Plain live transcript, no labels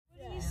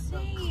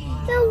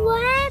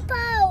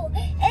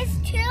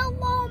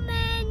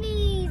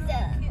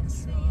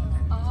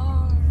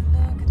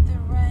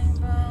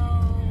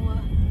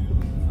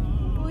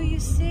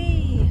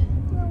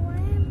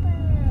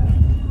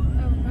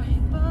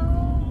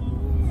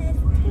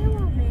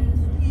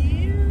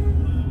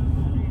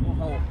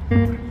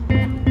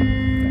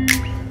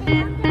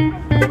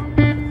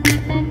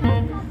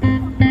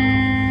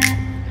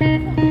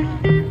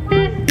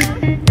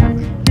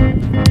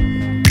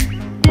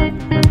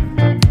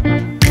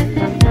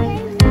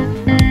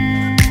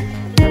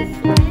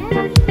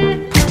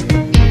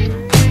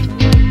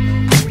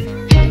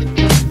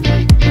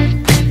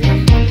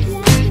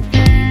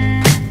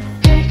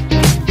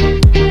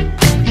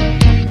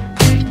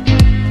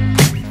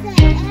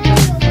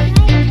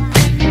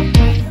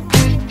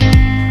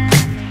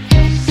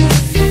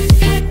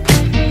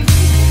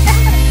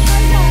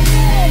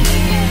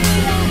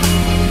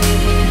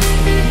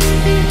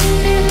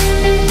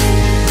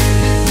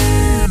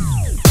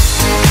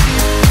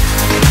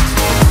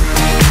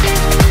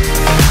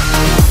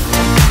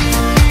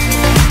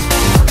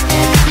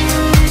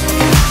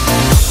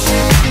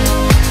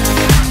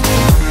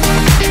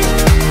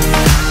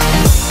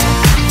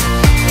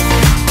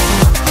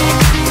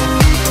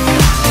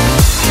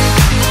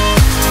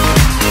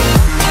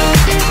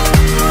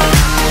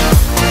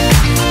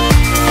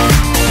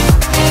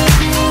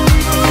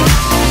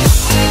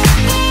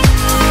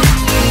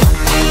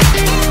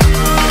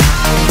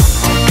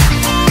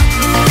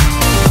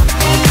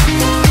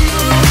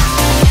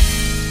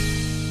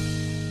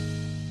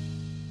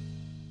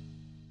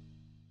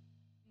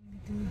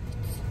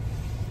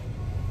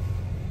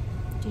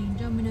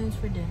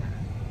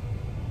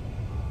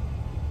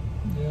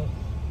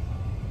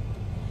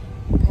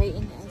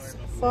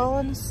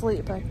falling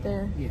asleep back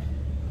there. Yeah.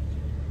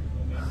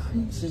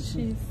 She's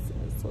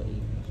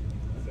asleep.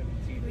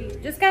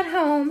 Just got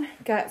home.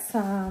 Got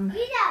some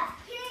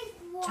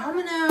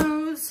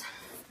Domino's.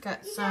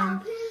 Got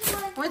some.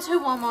 Went to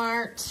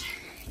Walmart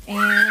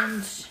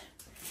and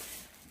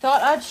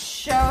thought I'd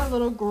show a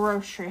little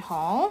grocery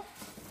haul.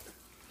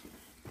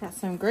 Got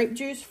some grape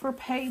juice for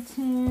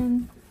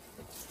Peyton.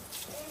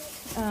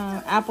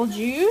 Apple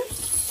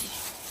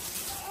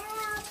juice.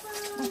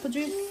 Apple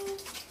juice.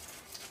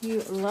 You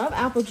love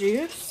apple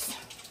juice.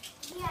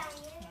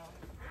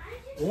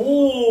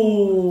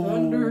 Oh,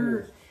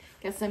 Thunder.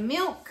 Got some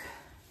milk.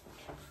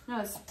 No,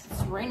 it's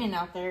raining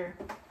out there.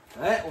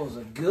 that was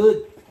a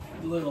good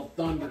little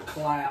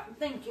thunderclap.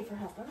 Thank you for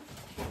helping.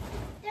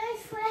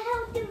 Thanks for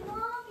helping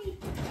Mommy,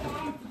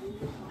 Daddy.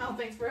 Oh,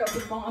 thanks for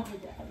helping Mom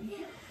and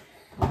Daddy.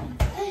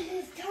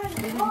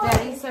 Isn't Isn't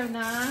Daddy so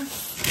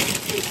nice?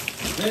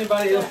 Does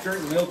anybody else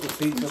drink milk with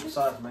pizza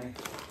besides me?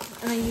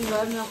 I mean, you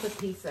love milk with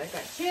pizza. I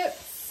got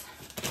chips.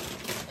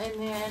 And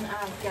then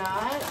I've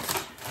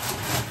got...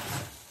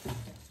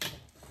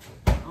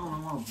 I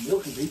don't know,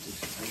 milk and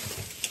pizza.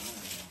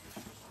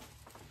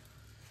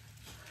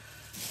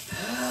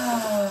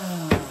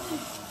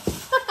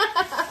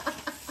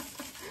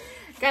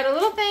 got a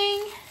little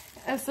thing.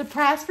 A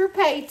surprise for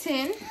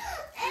Peyton.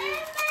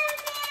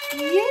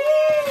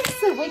 Yes!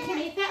 So we can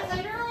eat that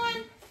later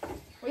on.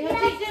 We have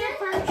to eat dinner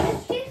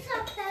first.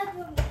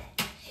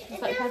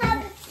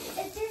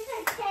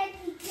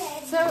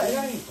 So, You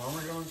got any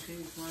Parmesan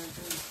cheese,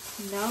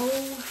 Martin? no,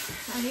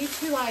 I need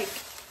to like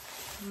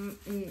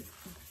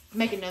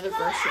make another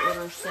grocery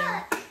order soon.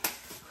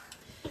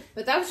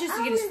 But that was just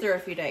to get us through a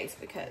few days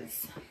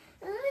because,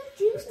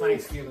 This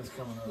Thanksgiving's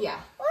coming up. yeah.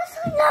 What's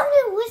her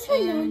number? What's her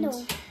And number?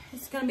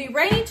 it's going to be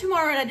raining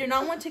tomorrow and I do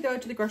not want to go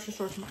to the grocery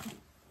store tomorrow.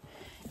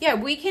 Yeah,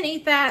 we can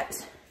eat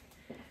that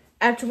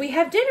after we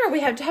have dinner.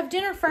 We have to have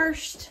dinner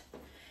first.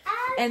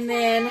 And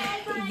then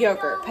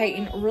yogurt.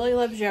 Peyton really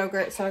loves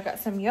yogurt, so I got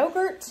some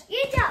yogurt.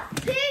 You got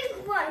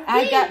pink one.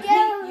 I got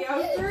pink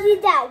yogurt.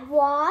 You got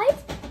white,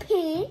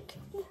 pink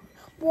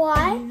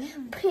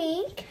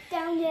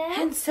down there.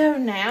 And so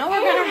now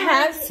we're going to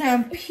have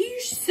some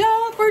pizza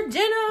for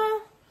dinner.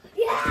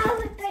 Yeah,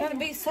 It's going to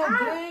be so good.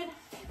 way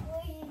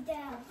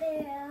down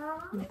there.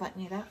 You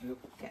button it up? Yep.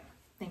 Okay.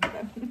 Thank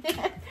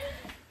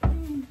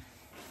you.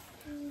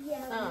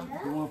 Yeah.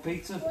 You want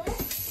pizza?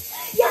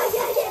 Yeah.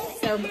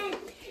 So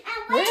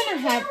we're going to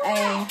have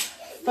a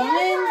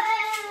fun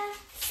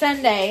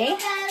Sunday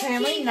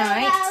family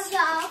night.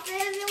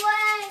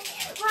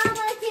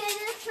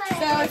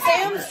 So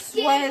Sam's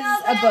was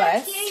a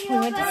bus. We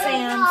went to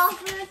Sam's.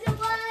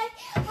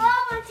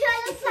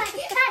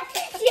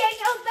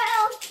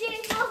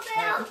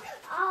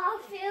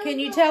 Can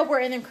you tell we're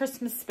in the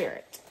Christmas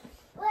spirit?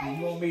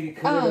 You want me to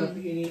cut it up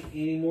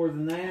any more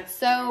than that?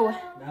 So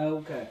No,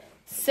 okay.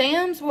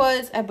 Sam's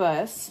was a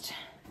bust.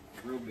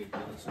 Real big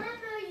bus.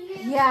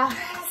 Yeah.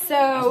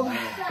 So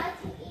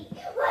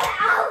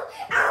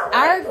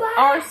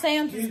our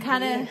Sam's is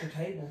kind of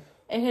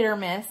a hit or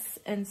miss,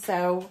 and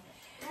so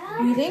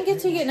we didn't get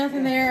to get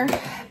nothing there.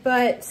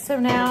 But so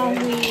now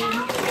we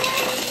are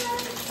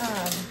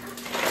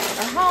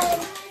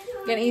home.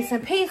 Gonna eat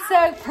some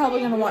pizza.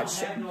 Probably gonna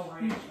watch.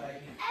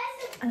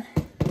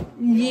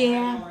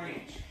 Yeah.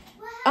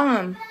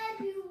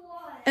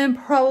 And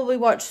probably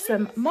watch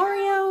some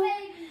Mario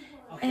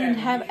and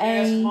have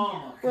a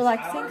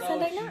relaxing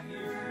Sunday night.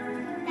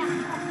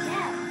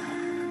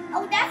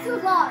 Oh, that's a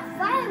lot of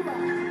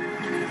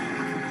fireworks.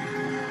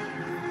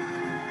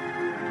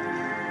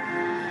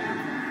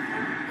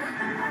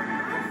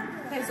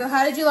 Okay, so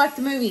how did you like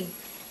the movie?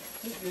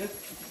 It's good.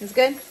 It's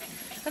good?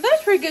 I thought it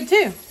was pretty good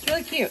too. It's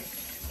really cute.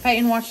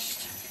 Peyton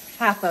watched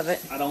half of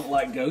it. I don't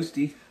like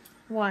Ghosty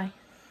Why?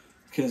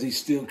 because he's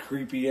still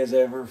creepy as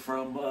ever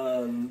from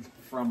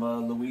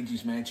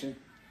Luigi's Mansion.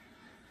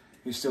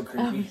 He's still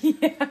creepy.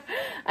 Yeah.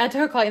 I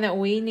told Clayton that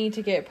we need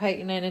to get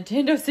Peyton a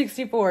Nintendo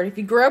 64. If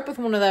you grew up with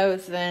one of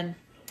those, then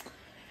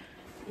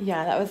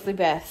yeah, that was the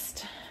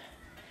best.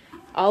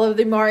 All of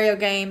the Mario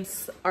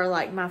games are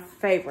like my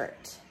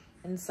favorite.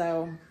 And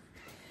so,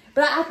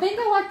 but I think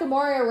I like the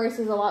Mario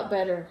races a lot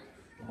better.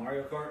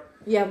 Mario Kart?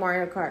 Yeah,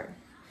 Mario Kart.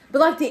 But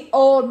like the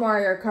old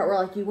Mario Kart where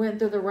like you went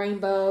through the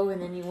rainbow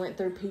and then you went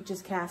through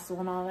Peach's castle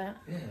and all that.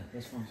 Yeah,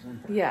 that's what I'm saying.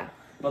 Yeah.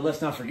 But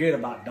let's not forget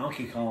about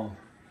Donkey Kong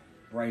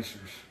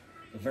Racers.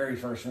 The very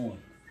first one.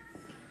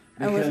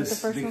 Oh, was it the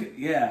first one?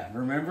 Yeah,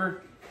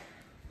 remember?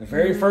 The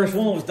very first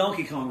one was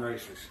Donkey Kong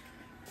Racers.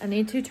 I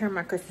need to turn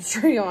my Christmas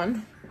tree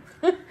on.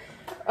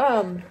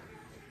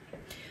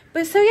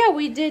 But so yeah,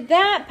 we did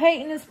that.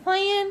 Peyton is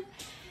playing.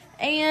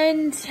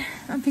 And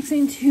I'm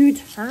fixing to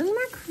turn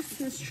my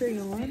Christmas tree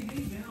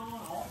on.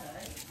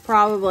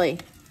 Probably.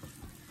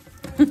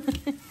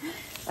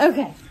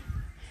 Okay.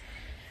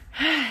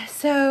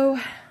 So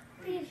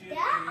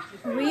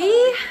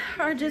we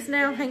are just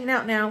now hanging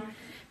out now.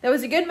 That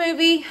was a good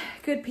movie,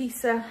 good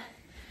pizza.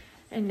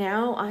 And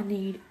now I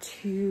need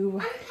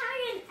to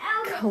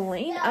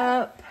clean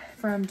up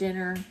from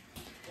dinner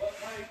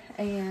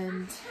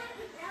and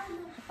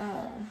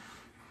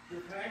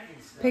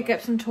pick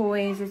up some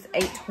toys. It's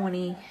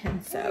 8:20,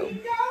 and so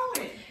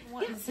I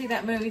wanted to see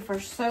that movie for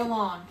so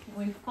long.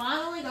 We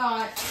finally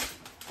got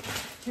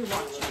to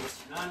watch it.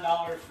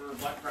 $9 for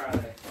Black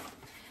Friday.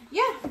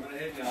 Yeah, Went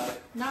ahead and got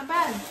it. not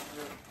bad.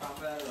 Not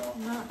bad at all.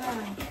 Not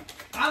bad.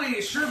 I mean,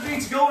 it sure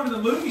beats going to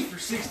the movies for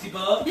 $60.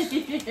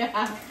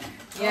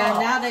 Yeah,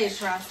 nowadays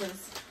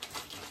prices.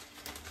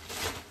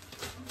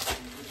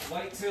 Just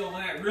wait till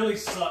that really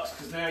sucks,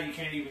 because now you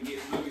can't even get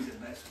movies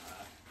at Best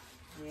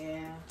Buy.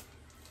 Yeah.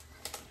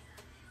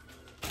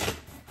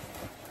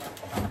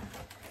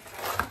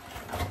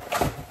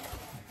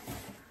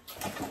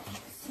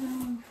 So,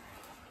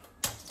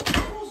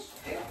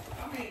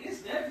 I mean,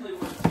 it's definitely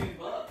worth $10.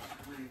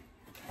 I mean,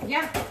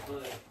 yeah.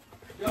 but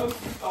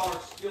Ghost Star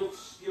still,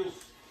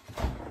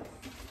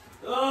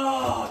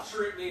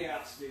 tripped me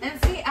out still.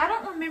 And see, I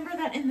don't remember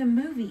that in the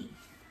movie.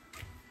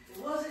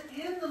 It wasn't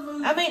in the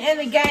movie. I mean, in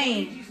the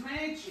game. Luigi's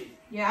Mansion.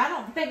 Yeah, I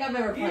don't think I've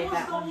ever He played was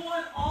that the one.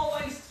 one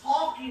always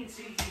talking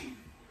to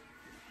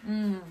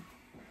you.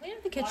 We're in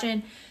the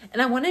kitchen,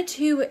 and I wanted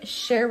to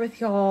share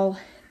with y'all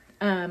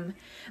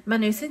my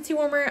new Scentsy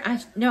warmer.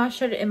 I know I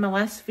showed it in my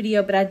last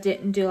video, but I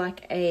didn't do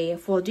like a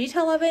full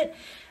detail of it.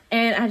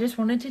 And I just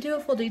wanted to do a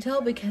full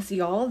detail because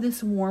y'all,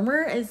 this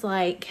warmer is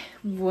like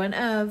one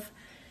of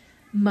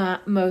my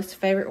most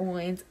favorite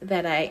ones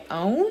that I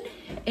own.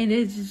 And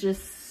it's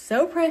just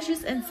so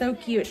precious and so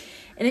cute.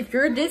 And if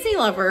you're a Disney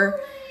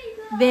lover,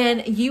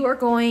 then you are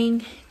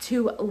going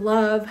to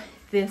love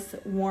this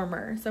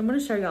warmer. So I'm going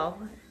to show y'all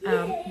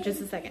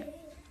just a second.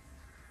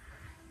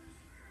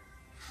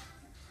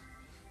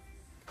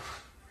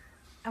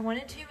 I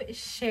wanted to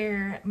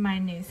share my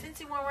new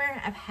Scentsy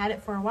warmer. I've had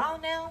it for a while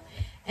now,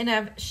 and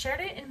I've shared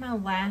it in my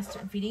last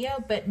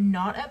video, but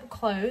not up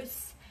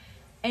close.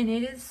 And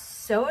it is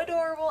so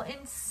adorable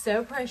and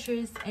so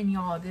precious. And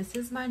y'all, this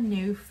is my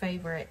new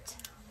favorite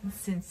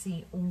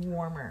Scentsy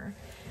warmer.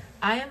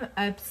 I am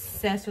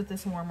obsessed with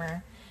this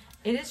warmer.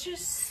 It is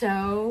just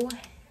so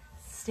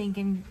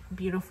stinking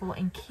beautiful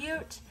and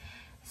cute.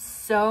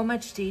 So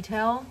much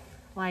detail.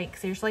 Like,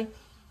 seriously.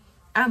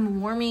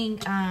 I'm warming,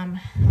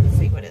 let's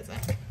see, what is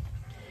it?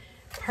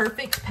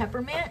 Perfect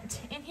Peppermint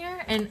in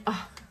here. And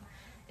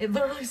it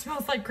literally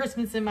smells like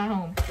Christmas in my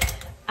home.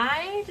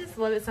 I just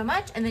love it so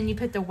much. And then you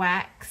put the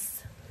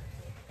wax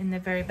in the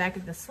very back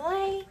of the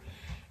sleigh.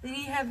 Then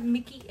you have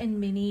Mickey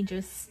and Minnie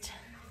just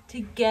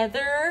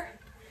together.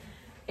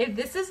 If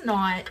this is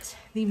not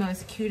the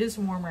most cutest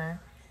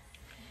warmer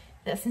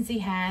that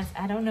Scentsy has,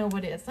 I don't know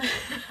what is.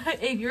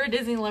 If you're a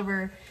Disney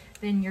lover,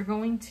 then you're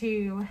going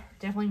to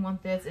definitely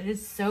want this. It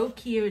is so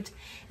cute.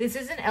 This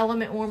is an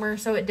element warmer,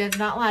 so it does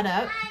not light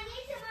up.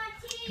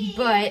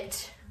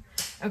 But,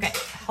 okay,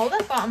 hold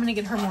up. I'm going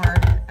to get her more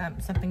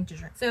something to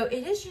drink. So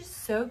it is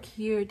just so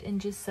cute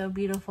and just so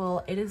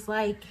beautiful. It is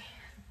like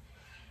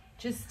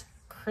just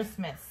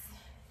Christmas.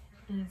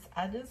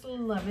 I just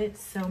love it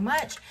so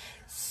much.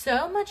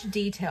 So much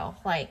detail.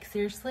 Like,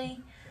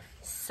 seriously,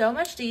 so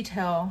much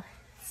detail.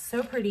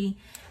 So pretty.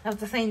 I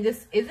was saying,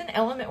 this is an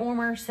element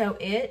warmer, so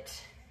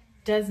it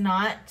does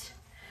not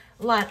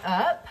light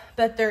up,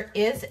 but there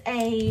is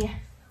a,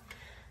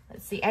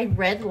 let's see, a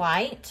red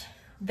light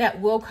that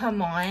will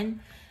come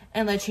on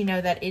and let you know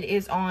that it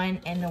is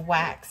on and the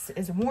wax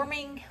is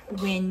warming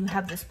when you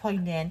have this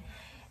plugged in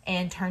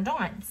and turned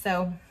on.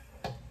 So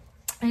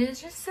it is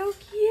just so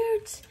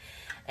cute.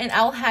 And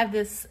I'll have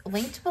this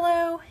linked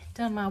below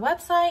on my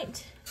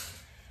website.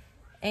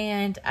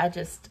 And I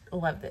just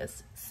love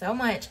this so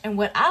much. And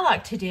what I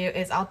like to do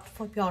is I'll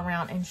flip y'all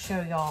around and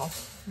show y'all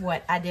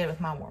what I did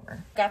with my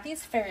warmer. Got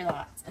these fairy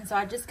lights, and so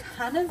I just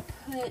kind of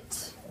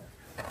put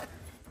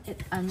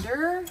it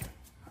under,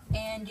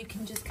 and you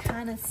can just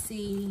kind of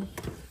see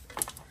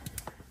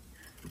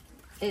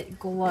it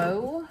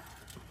glow.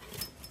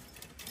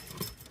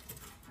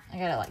 I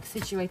gotta like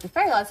situate the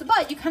fairy lights,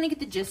 but you kind of get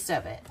the gist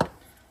of it.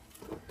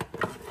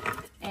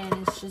 And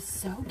it's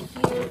just so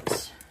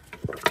cute.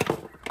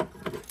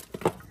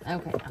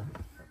 Okay,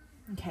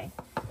 okay.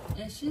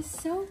 It's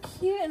just so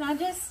cute, and I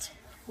just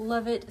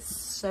love it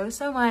so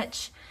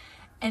much.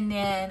 And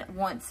then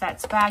once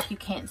that's back, you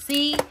can't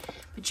see,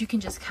 but you can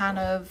just kind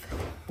of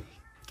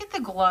get the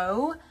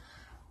glow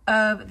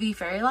of the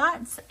fairy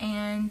lights.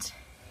 And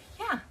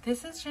yeah,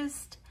 this is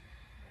just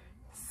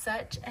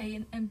such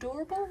an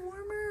adorable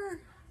warmer,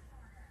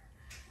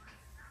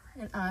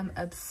 and I'm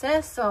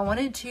obsessed. So I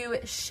wanted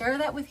to share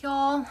that with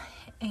y'all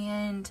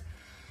and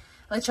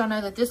let y'all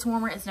know that this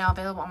warmer is now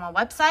available on my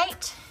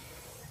website,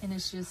 and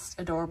it's just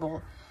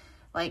adorable.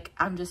 Like,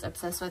 I'm just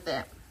obsessed with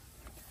it.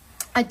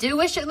 I do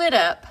wish it lit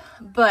up,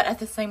 but at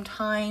the same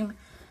time,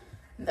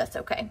 that's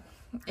okay.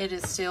 It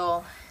is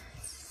still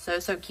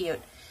so cute.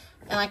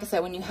 And like I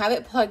said, when you have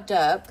it plugged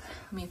up,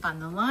 let me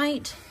find the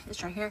light.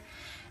 It's right here.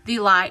 The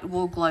light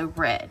will glow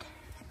red,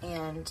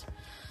 and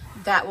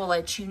that will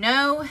let you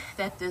know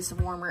that this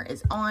warmer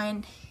is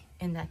on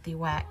and that the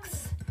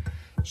wax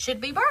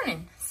should be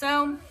burning.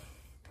 So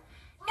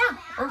yeah,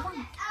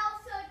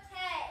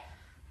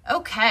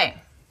 okay.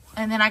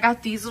 And then I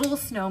got these little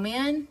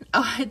snowmen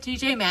at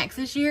TJ Maxx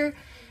this year.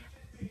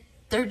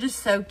 they're just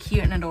so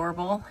cute and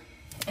adorable.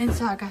 And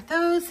so I got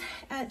those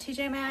at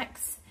TJ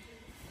Maxx.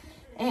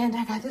 And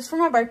I got this for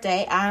my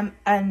birthday. I'm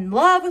in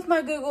love with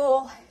my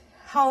Google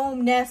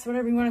Home, Nest,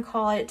 whatever you want to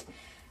call it.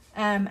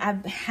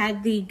 I've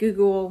had the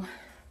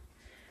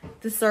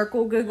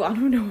circle Google, I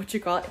don't know what you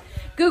call it,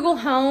 Google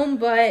Home,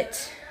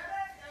 but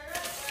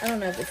I don't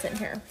know if it's in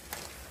here.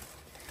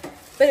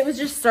 But it was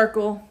just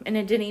circle, and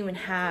it didn't even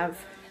have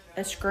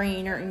a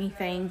screen or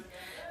anything.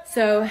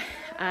 So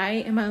I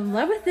am in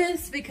love with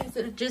this because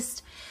it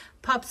just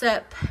pops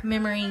up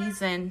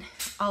memories and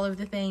all of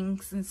the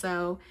things. And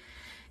so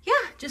yeah,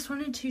 just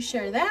wanted to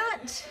share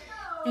that,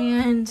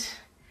 and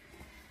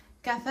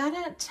got that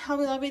at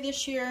Hobby Lobby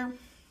this year.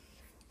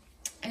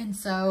 And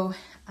so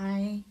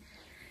I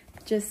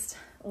just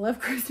love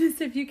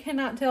Christmas. If you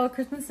cannot tell,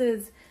 Christmas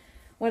is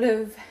one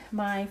of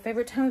my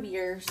favorite time of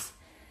years,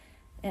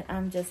 and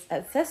I'm just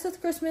obsessed with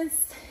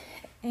Christmas.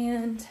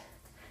 And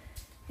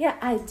yeah,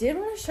 I did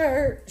want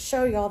to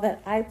show y'all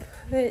that I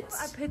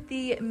put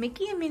the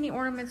Mickey and Minnie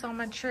ornaments on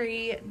my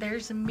tree.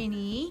 There's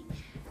Minnie,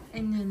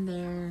 and then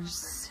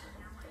there's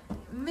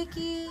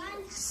Mickey.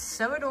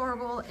 So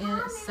adorable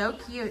and so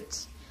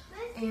cute.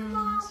 And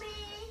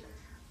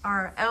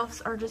our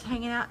elves are just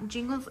hanging out in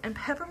Jingles and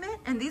Peppermint.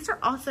 And these are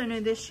also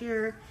new this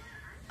year,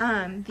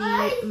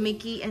 the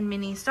Mickey and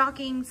Minnie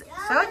stockings.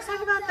 So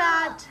excited about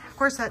that. Of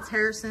course, that's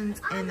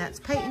Harrison's and that's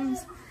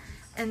Peyton's.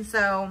 And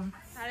so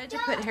I decided to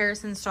put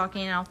Harrison's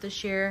stocking out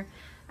this year.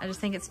 I just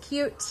think it's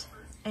cute.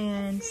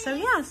 And so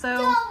yeah,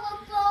 so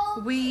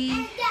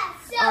we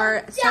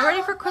are so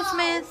ready for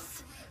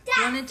Christmas.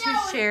 Wanted to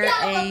share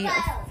a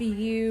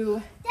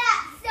few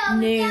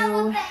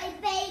new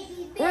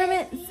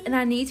ornaments, and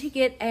I need to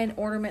get an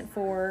ornament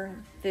for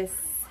this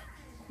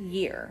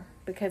year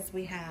because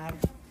we have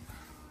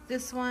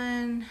this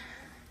one,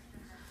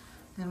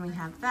 then we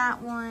have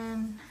that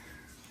one,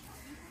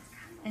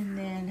 and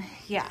then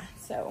yeah,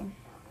 so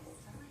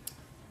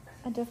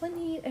I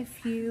definitely need a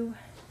few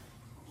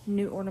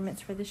new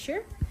ornaments for this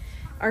year.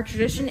 Our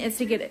tradition is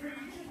to get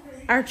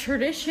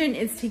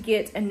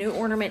a new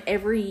ornament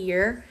every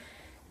year.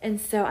 And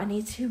so I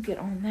need to get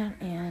on that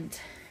and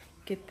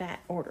get that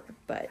ordered.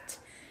 But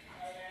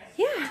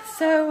yeah,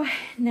 so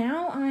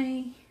now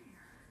I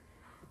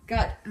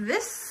got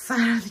this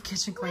side of the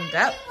kitchen cleaned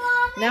up.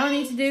 Now I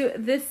need to do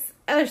this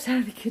other side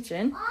of the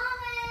kitchen.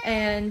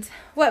 And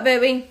what,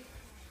 baby?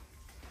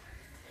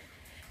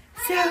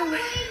 So,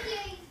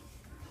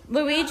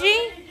 Luigi?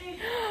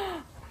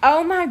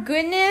 Oh my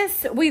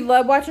goodness. We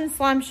love watching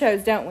slime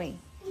shows, don't we?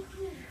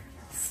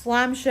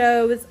 Slime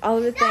shows, all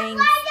of the things.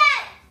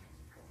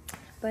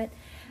 But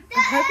I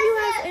hope you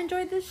guys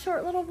enjoyed this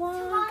short little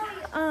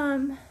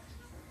vlog.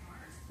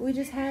 We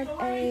just had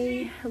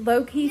a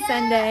low-key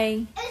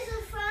Sunday.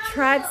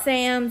 Tried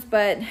Sam's,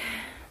 but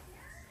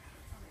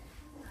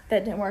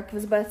that didn't work. It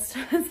was a bust.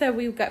 So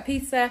we got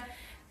pizza,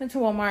 went to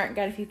Walmart,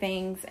 got a few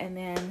things, and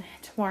then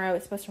tomorrow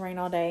it's supposed to rain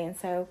all day. And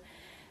so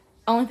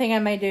only thing I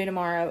may do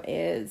tomorrow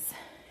is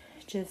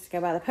just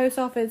go by the post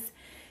office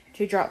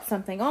to drop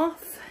something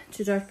off,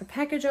 to drop the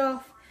package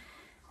off,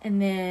 and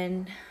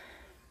then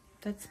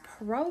that's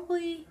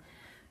probably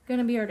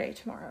gonna be our day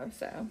tomorrow.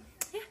 So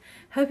yeah,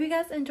 hope you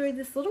guys enjoyed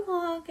this little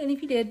vlog, and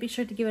if you did, be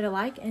sure to give it a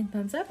like and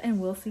thumbs up, and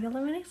we'll see you all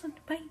in my next one.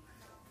 Bye.